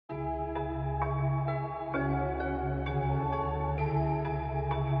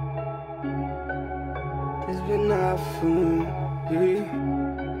It's been not fun,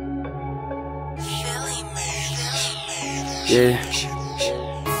 yeah.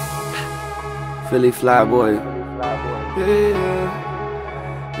 Philly fly boy. Yeah.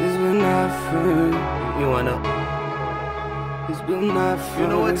 It's been not fun. You wanna? It's been not fun. You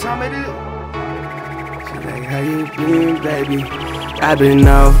know what time it is? She like, how you been, baby? I've been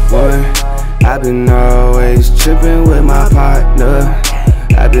off one. I've been always tripping with my partner.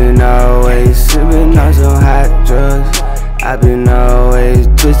 I've been always sipping on some hot drugs. I've been always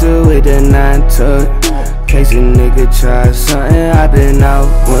twisted with the 9 tuck. Case a nigga try something, I've been out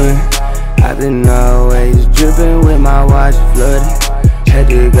one. I've been always dripping with my watch flooded. Had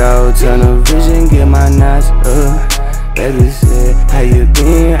to go tunnel vision, get my knots up. Baby said, how you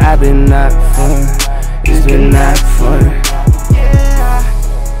been? I've been not fun. It's been not fun.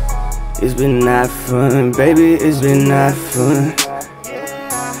 It's been not fun, baby, it's been not fun.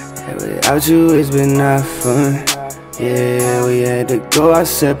 Without you, it's been not fun. Yeah, we had to go our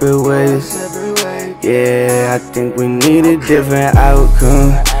separate ways. Yeah, I think we need a different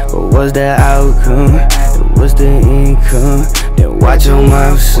outcome. What was that outcome? It was the income. Then watch your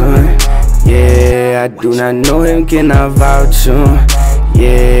mouth, son. Yeah, I do not know him, can I vouch him?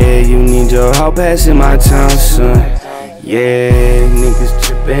 Yeah, you need your help passing my town, son. Yeah, niggas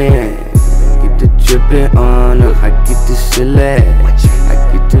trippin'. Get the drippin' on them, I get the silly. I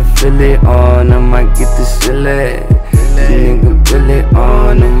get to feel it on them, I get the silly. Nigga feel it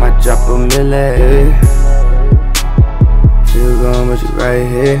on them, I drop a milli. Feel gone, but you right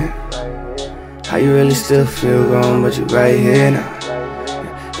here. How you really still feel gone, but you right here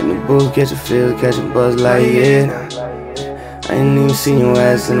now? In the booth, catch a feel, catch a buzz like yeah. I ain't even seen your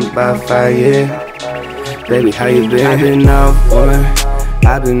ass in about 5 years. Baby, how you been? I've been off one.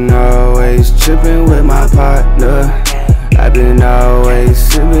 I've been always tripping with my partner. I've been always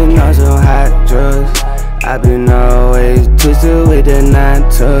sipping on some hot drugs. I've been always twisted with the 9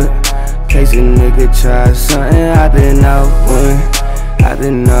 tuck. Case a nigga try something, I've been out one. I've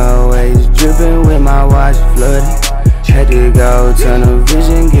been always dripping with my watch flooded. Had to go tunnel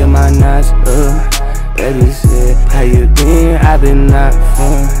vision, get my knots up. Baby said, how you been? I've been not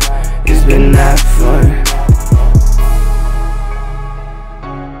fun. It's been not fun.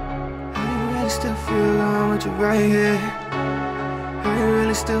 How you really still feel on with you right here? How you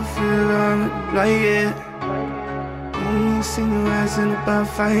really still feel on with you like yeah? I ain't even seen your ass in about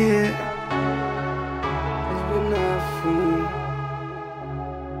 5 years. It's been not fun.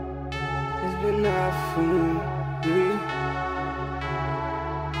 It's been not fun, yeah.